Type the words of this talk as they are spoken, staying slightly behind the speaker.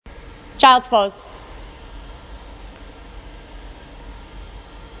Child's pose.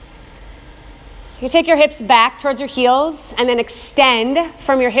 You take your hips back towards your heels and then extend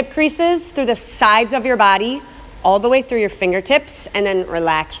from your hip creases through the sides of your body all the way through your fingertips, and then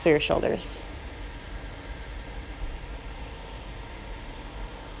relax through your shoulders.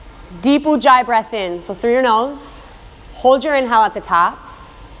 Deep Ujjayi breath in, so through your nose. Hold your inhale at the top.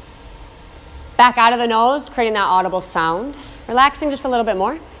 Back out of the nose, creating that audible sound. Relaxing just a little bit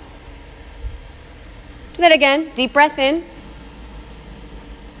more. Do that again. Deep breath in.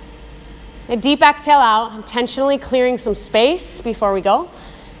 A deep exhale out, intentionally clearing some space before we go.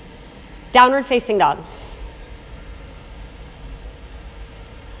 Downward facing dog.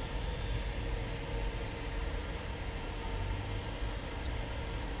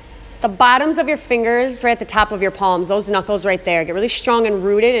 The bottoms of your fingers, right at the top of your palms, those knuckles right there, get really strong and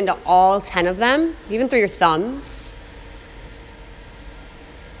rooted into all 10 of them, even through your thumbs.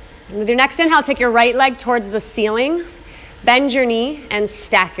 And with your next inhale, take your right leg towards the ceiling, bend your knee, and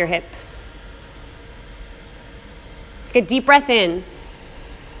stack your hip. Take a deep breath in.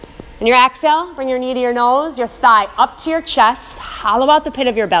 And your exhale, bring your knee to your nose, your thigh up to your chest, hollow out the pit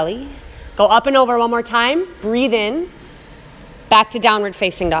of your belly. Go up and over one more time. Breathe in. Back to downward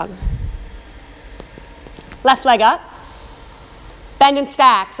facing dog. Left leg up. Bend and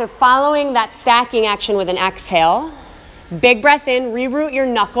stack. So following that stacking action with an exhale. Big breath in. Reroot your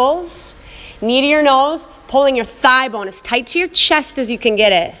knuckles. Knee to your nose. Pulling your thigh bone as tight to your chest as you can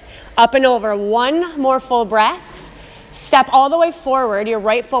get it. Up and over. One more full breath. Step all the way forward. Your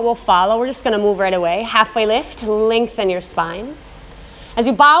right foot will follow. We're just going to move right away. Halfway lift. Lengthen your spine. As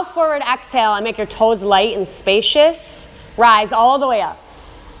you bow forward, exhale, and make your toes light and spacious. Rise all the way up.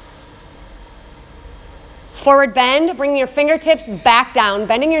 Forward bend. Bring your fingertips back down.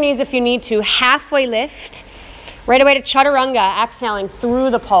 Bending your knees if you need to. Halfway lift. Right away to chaturanga. Exhaling through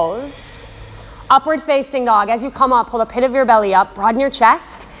the pose. Upward facing dog. As you come up, pull the pit of your belly up. Broaden your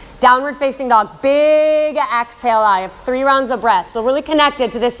chest. Downward facing dog, big exhale out. You have 3 rounds of breath. So really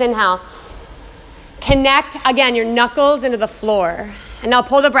connected to this inhale. Connect, again, your knuckles into the floor. And now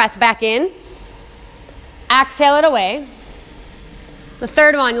pull the breath back in. Exhale it away. The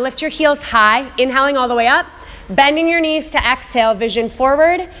third one, lift your heels high, inhaling all the way up. Bending your knees to exhale, vision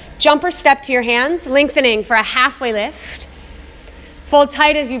forward. Jump or step to your hands, lengthening for a halfway lift. Fold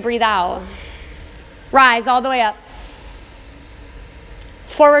tight as you breathe out. Rise all the way up.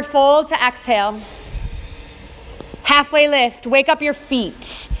 Forward fold to exhale. Halfway lift. Wake up your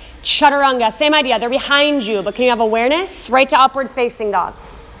feet. Chaturanga. Same idea. They're behind you, but can you have awareness? Right to upward facing dog.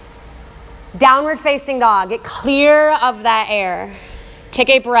 Downward facing dog. Get clear of that air. Take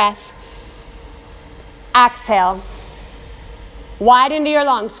a breath. Exhale. Wide into your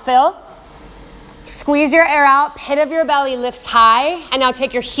lungs. Fill. Squeeze your air out. Pit of your belly lifts high. And now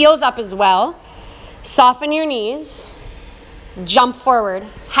take your heels up as well. Soften your knees. Jump forward,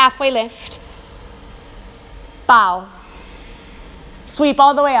 halfway lift, bow, sweep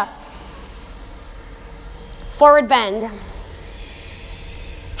all the way up, forward bend,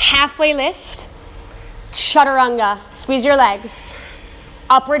 halfway lift, chaturanga, squeeze your legs,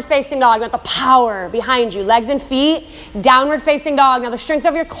 upward facing dog, got the power behind you, legs and feet, downward facing dog, now the strength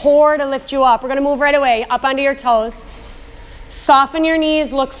of your core to lift you up. We're gonna move right away, up onto your toes, soften your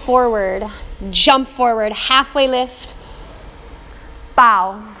knees, look forward, jump forward, halfway lift,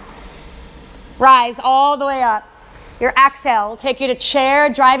 bow. Rise all the way up. Your exhale will take you to chair,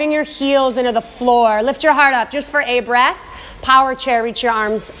 driving your heels into the floor. Lift your heart up just for a breath. Power chair, reach your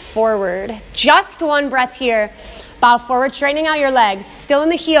arms forward. Just one breath here. Bow forward, straightening out your legs. Still in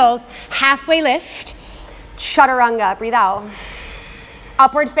the heels. Halfway lift. Chaturanga, breathe out.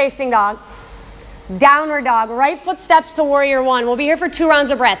 Upward facing dog. Downward dog. Right foot steps to warrior one. We'll be here for 2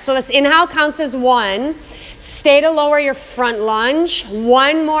 rounds of breath. So this inhale counts as 1. Stay to lower your front lunge.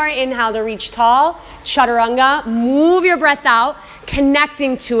 1 more inhale to reach tall. Chaturanga. Move your breath out,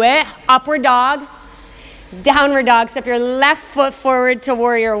 connecting to it. Upward dog. Downward dog. Step your left foot forward to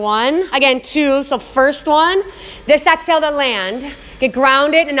warrior one. Again, 2. So first one. This exhale to land. Get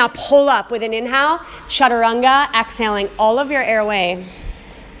grounded and now pull up with an inhale. Chaturanga. Exhaling all of your airway.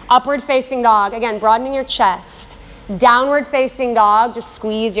 Upward facing dog. Again, broadening your chest. Downward facing dog. Just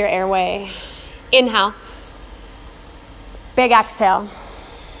squeeze your airway. Inhale. Big exhale.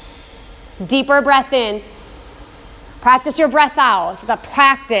 Deeper breath in. Practice your breath out. It's a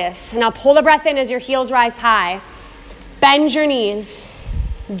practice. And now pull the breath in as your heels rise high. Bend your knees.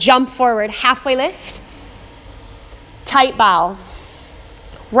 Jump forward. Halfway lift. Tight bow.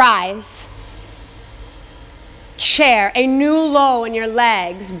 Rise. Chair. A new low in your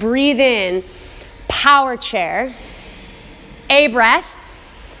legs. Breathe in. Power chair. A breath.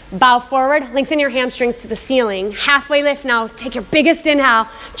 Bow forward, lengthen your hamstrings to the ceiling. Halfway lift now. Take your biggest inhale.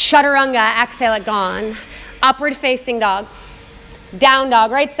 Chaturanga, exhale it, gone. Upward facing dog. Down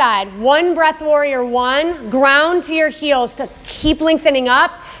dog, right side. One breath, warrior one. Ground to your heels to keep lengthening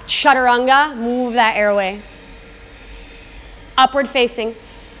up. Chaturanga, move that airway. Upward facing.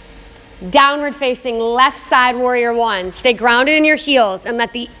 Downward facing, left side, warrior one. Stay grounded in your heels and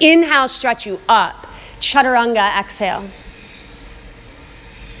let the inhale stretch you up. Chaturanga, exhale.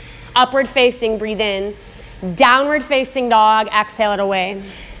 Upward facing, breathe in. Downward facing dog, exhale it away.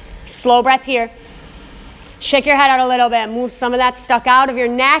 Slow breath here. Shake your head out a little bit. Move some of that stuck out of your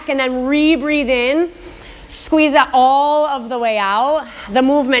neck and then re-breathe in. Squeeze it all of the way out. The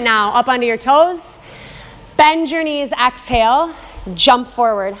movement now, up onto your toes. Bend your knees, exhale. Jump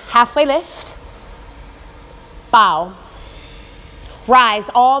forward. Halfway lift. Bow. Rise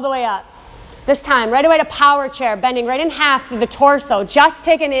all the way up. This time, right away to power chair, bending right in half through the torso. Just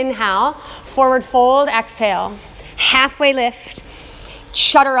take an inhale. Forward fold, exhale. Halfway lift.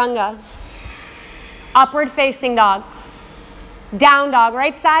 Chaturanga. Upward facing dog. Down dog,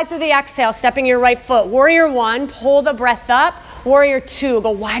 right side through the exhale, stepping your right foot. Warrior one, pull the breath up. Warrior two,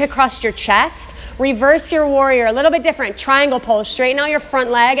 go wide across your chest. Reverse your warrior, a little bit different. Triangle pose, straighten out your front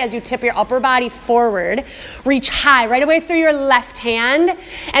leg as you tip your upper body forward. Reach high, right away through your left hand.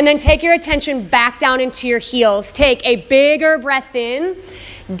 And then take your attention back down into your heels. Take a bigger breath in.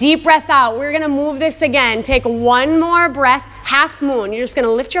 Deep breath out. We're going to move this again. Take one more breath, half moon. You're just going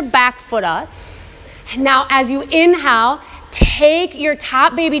to lift your back foot up. And now as you inhale, take your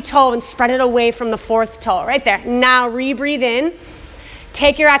top baby toe and spread it away from the fourth toe, right there. Now re-breathe in.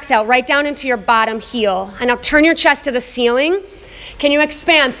 Take your exhale right down into your bottom heel. And now turn your chest to the ceiling. Can you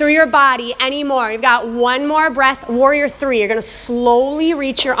expand through your body any more? You've got one more breath. Warrior three. You're going to slowly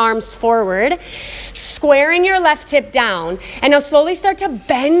reach your arms forward, squaring your left hip down. And now slowly start to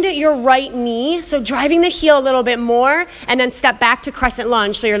bend your right knee. So driving the heel a little bit more and then step back to crescent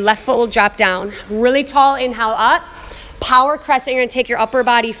lunge. So your left foot will drop down. Really tall inhale up. Power crescent. You're going to take your upper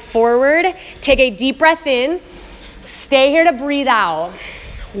body forward. Take a deep breath in. Stay here to breathe out.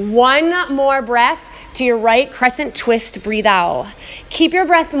 One more breath to your right. Crescent twist. Breathe out. Keep your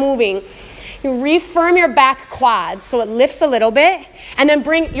breath moving. You refirm your back quads so it lifts a little bit. And then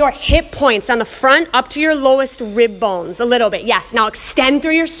bring your hip points on the front up to your lowest rib bones a little bit. Yes. Now extend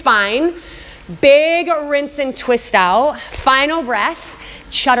through your spine. Big rinse and twist out. Final breath.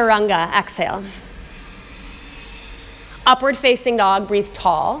 Chaturanga. Exhale. Upward facing dog, breathe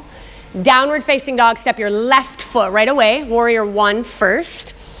tall. Downward facing dog, step your left foot right away. Warrior one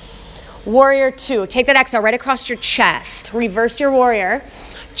first. Warrior two, take that exhale right across your chest. Reverse your warrior.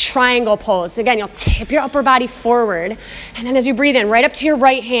 Triangle pose. Again, you'll tip your upper body forward. And then as you breathe in, right up to your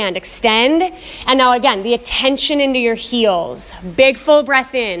right hand, extend. And now again, the attention into your heels. Big full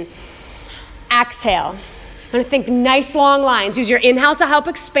breath in. Exhale. I'm going to think nice long lines. Use your inhale to help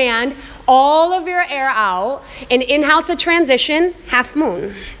expand all of your air out. And inhale to transition, half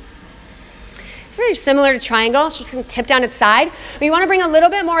moon. It's very similar to triangle. It's just going to tip down its side. But you want to bring a little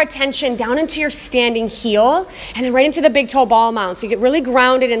bit more attention down into your standing heel and then right into the big toe ball mount. So you get really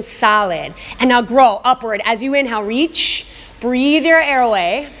grounded and solid. And now grow upward. As you inhale, reach. Breathe your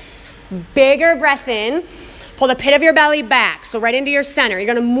airway. Bigger breath in. Pull the pit of your belly back, so right into your center. You're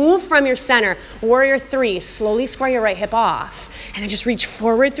going to move from your center. Warrior three, slowly square your right hip off. And then just reach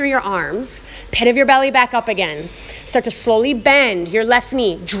forward through your arms. Pit of your belly back up again. Start to slowly bend your left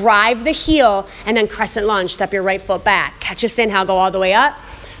knee. Drive the heel, and then crescent lunge. Step your right foot back. Catch this inhale, go all the way up.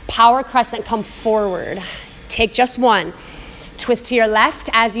 Power crescent, come forward. Take just one. Twist to your left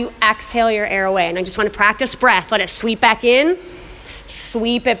as you exhale your air away. And I just want to practice breath. Let it sweep back in.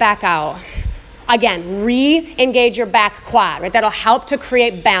 Sweep it back out. Again, re-engage your back quad, right? That'll help to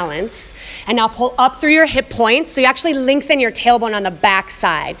create balance. And now pull up through your hip points so you actually lengthen your tailbone on the back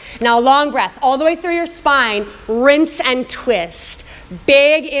side. Now long breath all the way through your spine. Rinse and twist.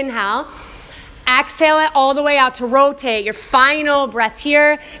 Big inhale. Exhale it all the way out to rotate. Your final breath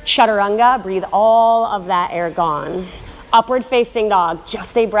here. Chaturanga. Breathe all of that air gone. Upward facing dog,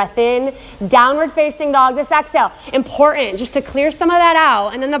 just a breath in. Downward facing dog, this exhale, important, just to clear some of that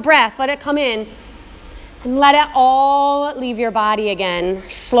out. And then the breath, let it come in. And let it all leave your body again,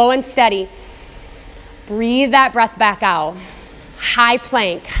 slow and steady. Breathe that breath back out. High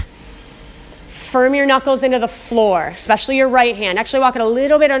plank. Firm your knuckles into the floor, especially your right hand. Actually walk it a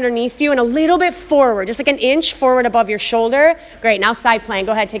little bit underneath you and a little bit forward, just like an inch forward above your shoulder. Great, now side plank.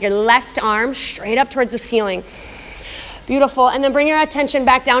 Go ahead, take your left arm straight up towards the ceiling. Beautiful. And then bring your attention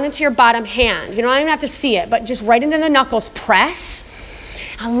back down into your bottom hand. You don't even have to see it, but just right into the knuckles. Press.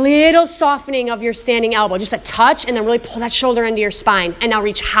 A little softening of your standing elbow, just a touch, and then really pull that shoulder into your spine. And now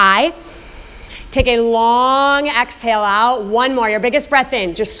reach high. Take a long exhale out. One more, your biggest breath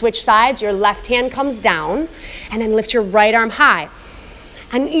in. Just switch sides. Your left hand comes down, and then lift your right arm high.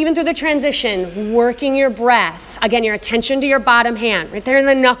 And even through the transition, working your breath. Again, your attention to your bottom hand, right there in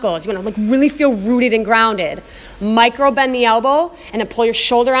the knuckles. You want to really feel rooted and grounded. Micro bend the elbow, and then pull your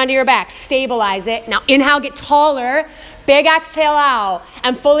shoulder onto your back. Stabilize it. Now inhale, get taller. Big exhale out,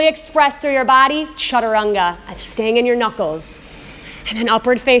 and fully express through your body, chaturanga, staying in your knuckles. And then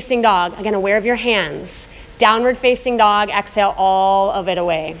upward facing dog, again, aware of your hands. Downward facing dog, exhale all of it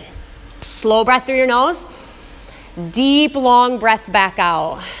away. Slow breath through your nose. Deep, long breath back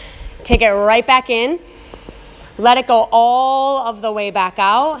out. Take it right back in. Let it go all of the way back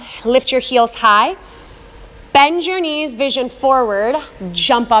out. Lift your heels high. Bend your knees, vision forward.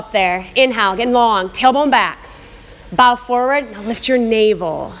 Jump up there. Inhale, get long, tailbone back. Bow forward, now lift your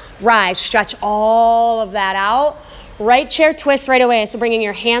navel. Rise, stretch all of that out. Right chair twist right away, so bringing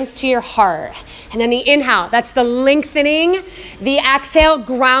your hands to your heart. And then the inhale, that's the lengthening. The exhale,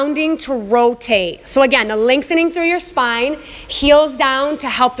 grounding to rotate. So again, the lengthening through your spine, heels down to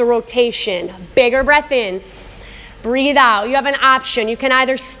help the rotation. Bigger breath in. Breathe out. You have an option. You can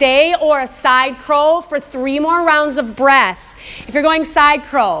either stay or a side crow for 3 more rounds of breath. If you're going side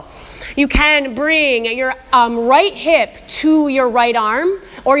crow, you can bring your right hip to your right arm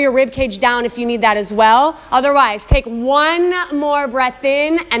or your rib cage down if you need that as well. Otherwise, take 1 more breath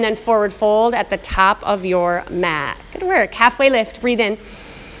in and then forward fold at the top of your mat. Good work. Halfway lift. Breathe in.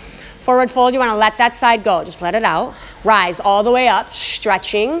 Forward fold. You want to let that side go. Just let it out. Rise all the way up.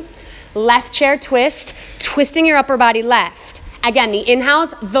 Stretching. Left chair twist. Twisting your upper body left. Again, the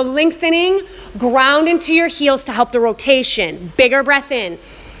inhales, the lengthening. Ground into your heels to help the rotation. Bigger breath in.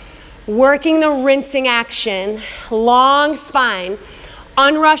 Working the rinsing action, long spine,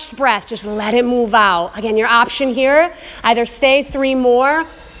 unrushed breath, just let it move out. Again, your option here, either stay 3 more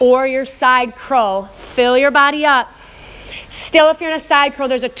or your side crow. Fill your body up. Still, if you're in a side crow,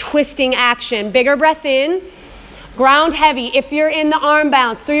 there's a twisting action. Bigger breath in, ground heavy. If you're in the arm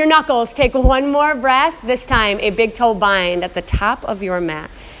bounce through your knuckles, take 1 more breath. This time, a big toe bind at the top of your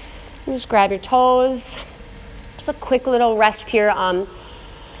mat. And just grab your toes. Just a quick little rest here.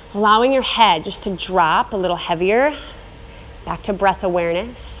 Allowing your head just to drop a little heavier. Back to breath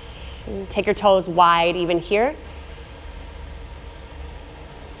awareness. And take your toes wide even here.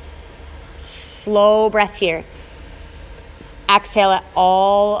 Slow breath here. Exhale it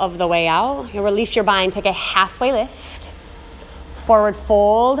all of the way out. You'll release your bind. Take a halfway lift. Forward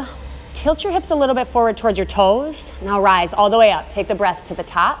fold. Tilt your hips a little bit forward towards your toes. Now rise all the way up. Take the breath to the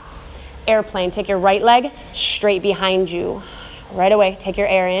top. Airplane. Take your right leg straight behind you. Right away, take your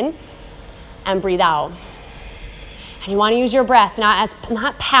air in and breathe out. And you want to use your breath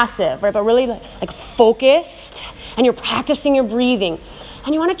not passive, right, but really like focused, and you're practicing your breathing.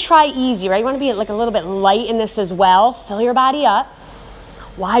 And you want to try easy, right? You want to be like a little bit light in this as well. Fill your body up,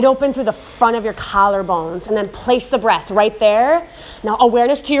 wide open through the front of your collarbones, and then place the breath right there. Now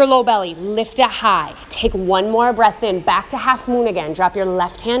awareness to your low belly, lift it high. Take 1 more breath in, back to half moon again. Drop your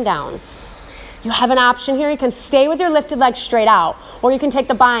left hand down. You have an option here. You can stay with your lifted leg straight out, or you can take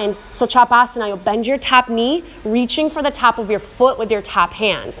the bind. So Chapasana, you'll bend your top knee, reaching for the top of your foot with your top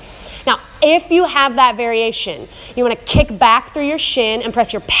hand. Now, if you have that variation, you want to kick back through your shin and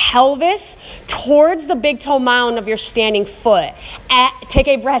press your pelvis towards the big toe mound of your standing foot. Take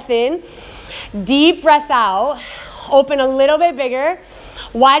a breath in, deep breath out, open a little bit bigger,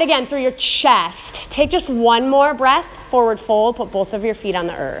 wide again through your chest. Take just 1 more breath, forward fold, put both of your feet on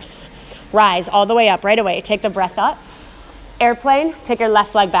the earth. Rise all the way up, right away. Take the breath up. Airplane, take your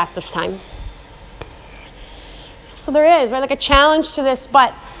left leg back this time. So there is, right, like a challenge to this,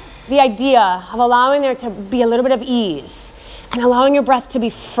 but the idea of allowing there to be a little bit of ease and allowing your breath to be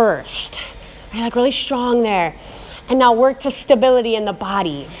first, right, like really strong there. And now work to stability in the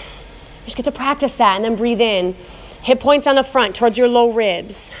body. Just get to practice that and then breathe in. Hip points on the front towards your low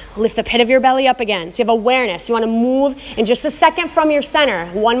ribs. Lift the pit of your belly up again. So you have awareness. You want to move in just a second from your center.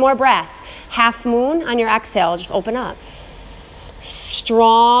 1 more breath. Half moon on your exhale. Just open up.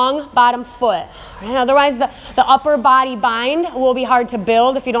 Strong bottom foot. Right? Otherwise, the upper body bind will be hard to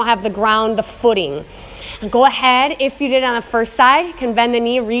build if you don't have the ground, the footing. And go ahead. If you did it on the first side, you can bend the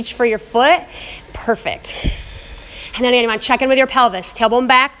knee, reach for your foot. Perfect. And then you want to check in with your pelvis. Tailbone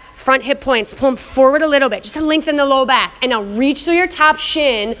back. Front hip points, pull them forward a little bit just to lengthen the low back. And now reach through your top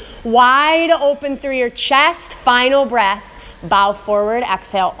shin, wide open through your chest. Final breath, bow forward,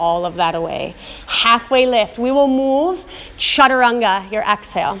 exhale all of that away. Halfway lift, we will move chaturanga, your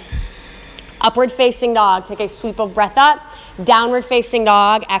exhale. Upward facing dog, take a sweep of breath up. downward facing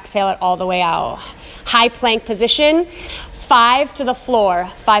dog, exhale it all the way out. High plank position, 5 to the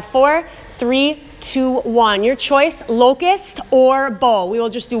floor. 5, 4, 3, 2, 1. Your choice, locust or bow. We will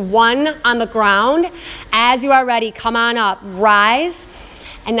just do one on the ground. As you are ready, come on up, rise,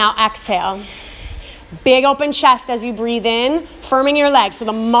 and now exhale. Big open chest as you breathe in, firming your legs. So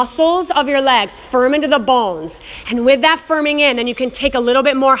the muscles of your legs firm into the bones. And with that firming in, then you can take a little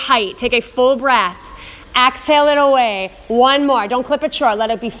bit more height. Take a full breath. Exhale it away. One more. Don't clip it short. Let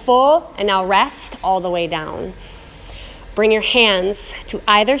it be full. And now rest all the way down. Bring your hands to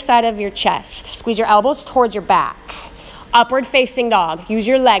either side of your chest. Squeeze your elbows towards your back. Upward facing dog. Use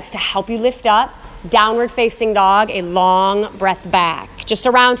your legs to help you lift up. Downward facing dog. A long breath back. Just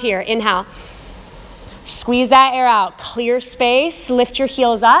around here. Inhale. Squeeze that air out. Clear space. Lift your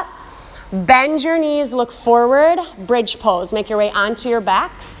heels up. Bend your knees. Look forward. Bridge pose. Make your way onto your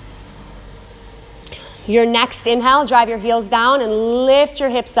backs. Your next inhale, drive your heels down and lift your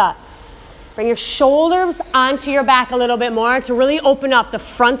hips up. Bring your shoulders onto your back a little bit more to really open up the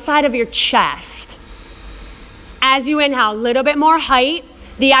front side of your chest. As you inhale, a little bit more height.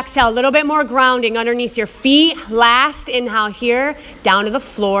 The exhale, a little bit more grounding underneath your feet. Last inhale here, down to the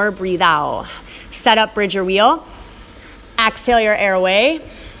floor, breathe out. Set up, bridge or wheel. Exhale your air away.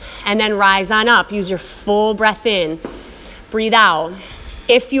 And then rise on up. Use your full breath in. Breathe out.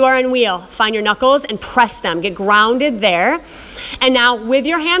 If you are in wheel, find your knuckles and press them. Get grounded there. And now with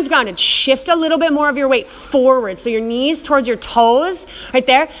your hands grounded, shift a little bit more of your weight forward. So your knees towards your toes, right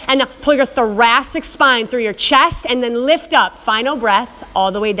there. And now pull your thoracic spine through your chest and then lift up. Final breath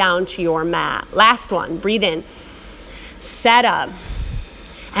all the way down to your mat. Last one. Breathe in. Set up.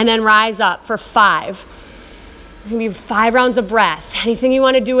 And then rise up for 5. Maybe 5 rounds of breath. Anything you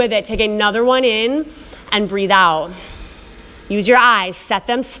want to do with it, take another one in and breathe out. Use your eyes, set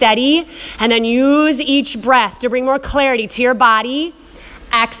them steady, and then use each breath to bring more clarity to your body.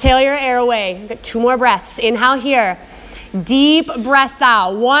 Exhale your air away. Get 2 more breaths. Inhale here. Deep breath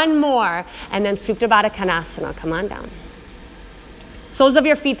out. 1 more. And then Supta Baddha Konasana. Come on down. Soles of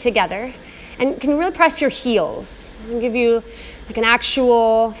your feet together. And can you really press your heels? I'll give you like an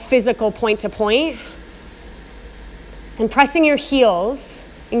actual physical point to point. And pressing your heels,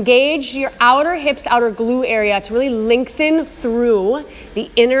 engage your outer hips, outer glute area to really lengthen through the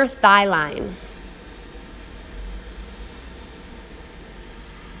inner thigh line.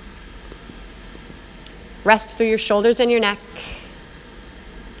 Rest through your shoulders and your neck.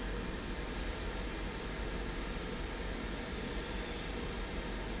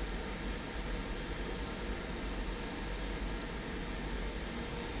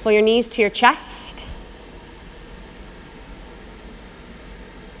 Pull your knees to your chest.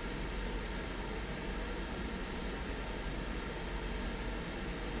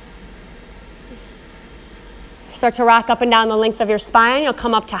 Start to rock up and down the length of your spine. You'll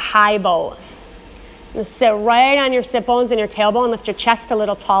come up to high bow. You'll sit right on your sit bones and your tailbone. Lift your chest a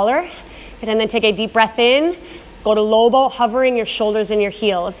little taller. And then take a deep breath in. Go to low bow, hovering your shoulders and your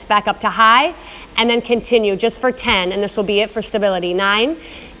heels. Back up to high. And then continue just for 10. And this will be it for stability. 9,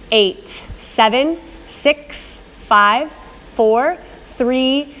 8, 7, 6, 5, 4,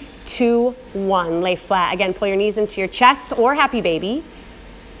 3, 2, 1. Lay flat. Again, pull your knees into your chest or happy baby.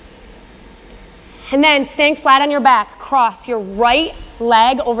 And then staying flat on your back, cross your right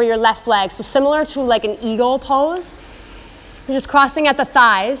leg over your left leg. So similar to like an eagle pose. You're just crossing at the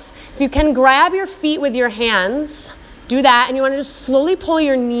thighs. If you can grab your feet with your hands, do that. And you want to just slowly pull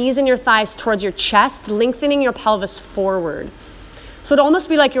your knees and your thighs towards your chest, lengthening your pelvis forward. So it'd almost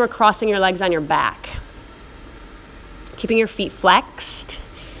be like you were crossing your legs on your back. Keeping your feet flexed.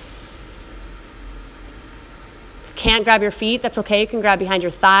 Can't grab your feet, that's okay. You can grab behind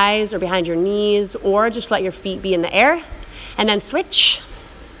your thighs or behind your knees, or just let your feet be in the air. And then switch.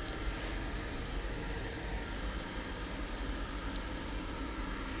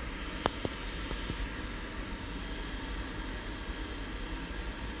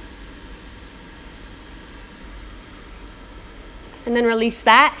 And then release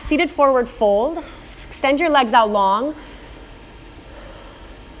that. Seated forward fold. Extend your legs out long.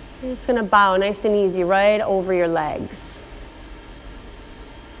 You're just going to bow nice and easy right over your legs.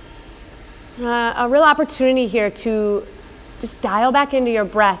 A real opportunity here to just dial back into your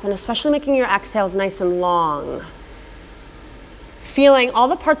breath, and especially making your exhales nice and long. Feeling all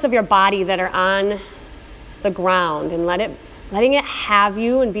the parts of your body that are on the ground and letting it have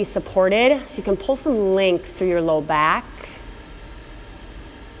you and be supported so you can pull some length through your low back.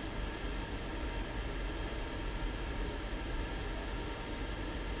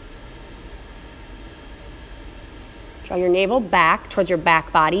 Draw your navel back towards your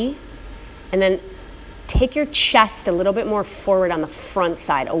back body, and then take your chest a little bit more forward on the front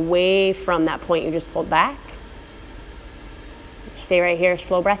side, away from that point you just pulled back. Stay right here,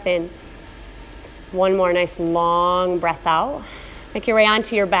 slow breath in. One more nice long breath out. Make your way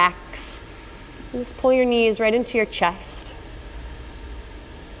onto your backs. And just pull your knees right into your chest.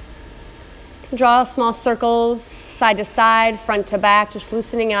 Draw small circles, side to side, front to back, just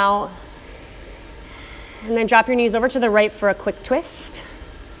loosening out. And then drop your knees over to the right for a quick twist.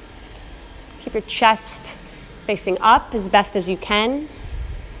 Keep your chest facing up as best as you can.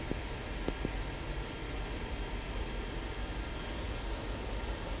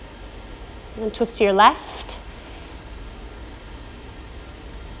 And then twist to your left.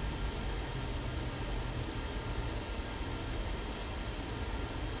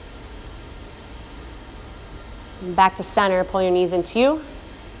 And back to center, pull your knees into you.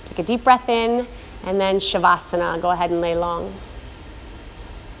 Take a deep breath in, and then Shavasana. Go ahead and lay long.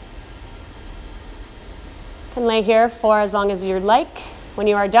 You can lay here for as long as you'd like. When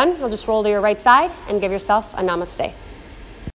you are done, you'll just roll to your right side and give yourself a namaste.